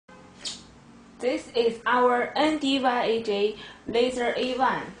This is our NDYAJ laser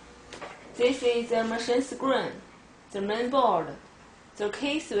A1. This is the machine screen, the main board, the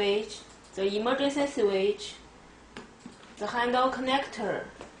key switch, the emergency switch, the handle connector,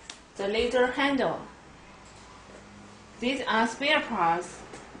 the laser handle. These are spare parts: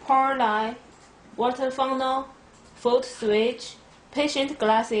 power line, water funnel, foot switch, patient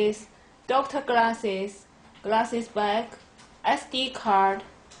glasses, doctor glasses, glasses bag, SD card,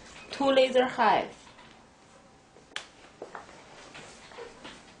 2 laser heads.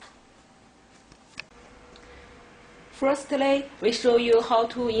 Firstly, we show you how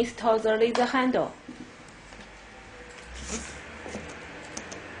to install the laser handle.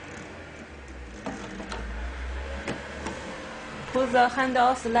 Put the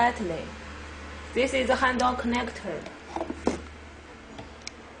handle slightly. This is the handle connector.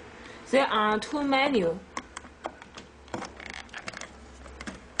 There are 2 menus.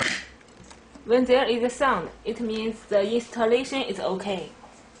 When there is a sound, it means the installation is okay.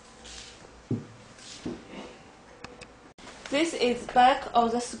 This is back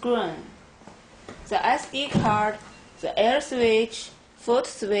of the screen. The SD card, the air switch, foot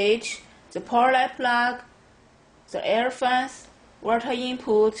switch, the power line plug, the air fans, water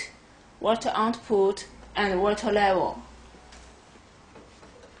input, water output, and water level.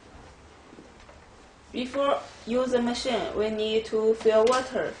 Before use the machine, we need to fill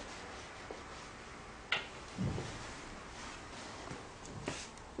water.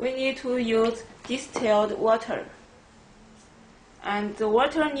 We need to use distilled water, and the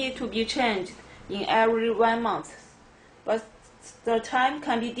water need to be changed in every 1 month, but the time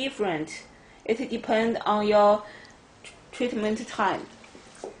can be different. It depends on your treatment time.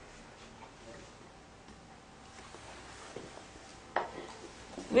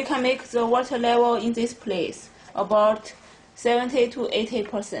 We can make the water level in this place about 70 to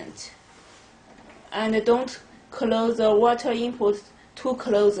 80%, and don't close the water input too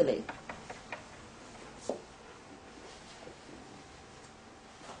closely.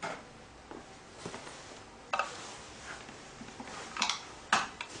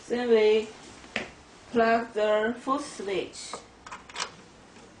 Then we plug the foot switch.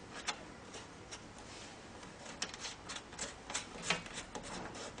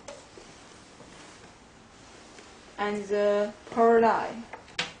 And the power line.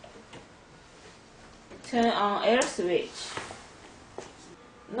 Turn on air switch.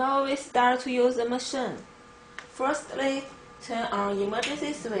 Now we start to use the machine. Firstly, turn on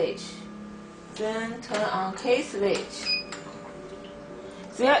emergency switch. Then turn on key switch.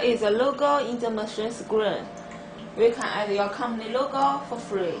 There is a logo in the machine screen. We can add your company logo for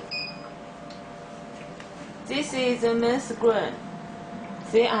free. This is the main screen.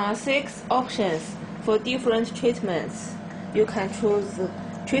 There are 6 options for different treatments. You can choose the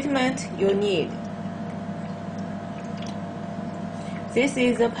treatment you need. This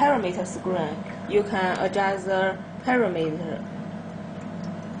is the parameter screen. You can adjust the parameter.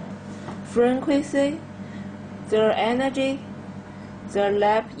 Frequency, the energy, the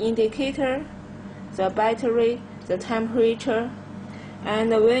lap indicator, the battery, the temperature, and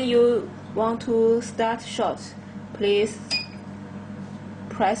when you want to start shot, please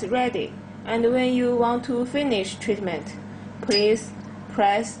press ready. And when you want to finish treatment, please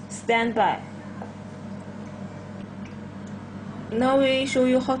press standby. Now we show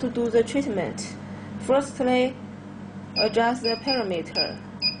you how to do the treatment. Firstly, adjust the parameter.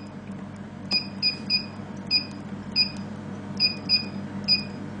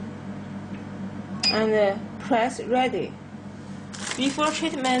 And press ready. Before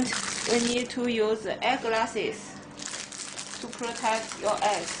treatment, we need to use the eyeglasses to protect your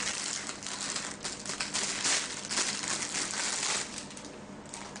eyes.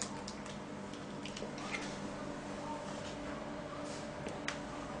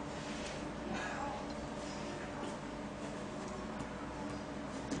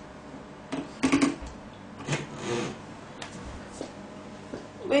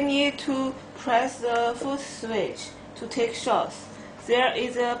 We need to press the foot switch to take shots. There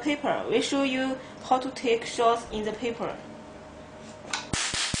is a paper. We show you how to take shots in the paper.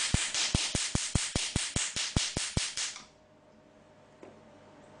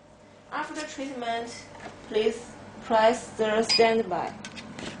 After treatment, please press the standby.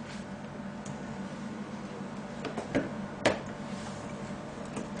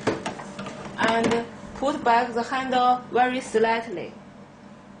 And put back the handle very slightly.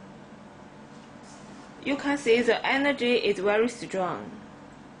 You can see the energy is very strong.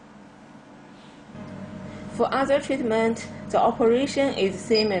 For other treatment, the operation is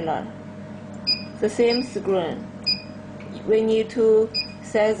similar. The same screen. We need to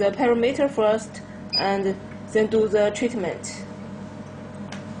set the parameter first and then do the treatment.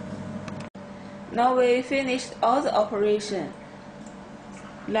 Now we finished all the operation.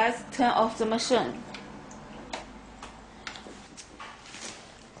 Let's turn off the machine.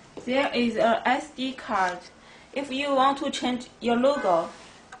 There is a SD card. If you want to change your logo,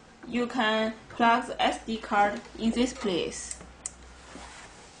 you can plug the SD card in this place.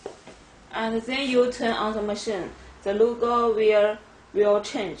 And then you turn on the machine. The logo will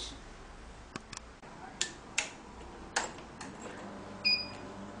change.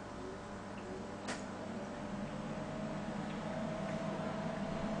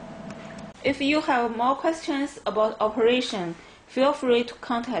 If you have more questions about operation, feel free to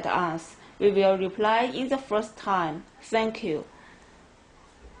contact us. We will reply in the first time. Thank you.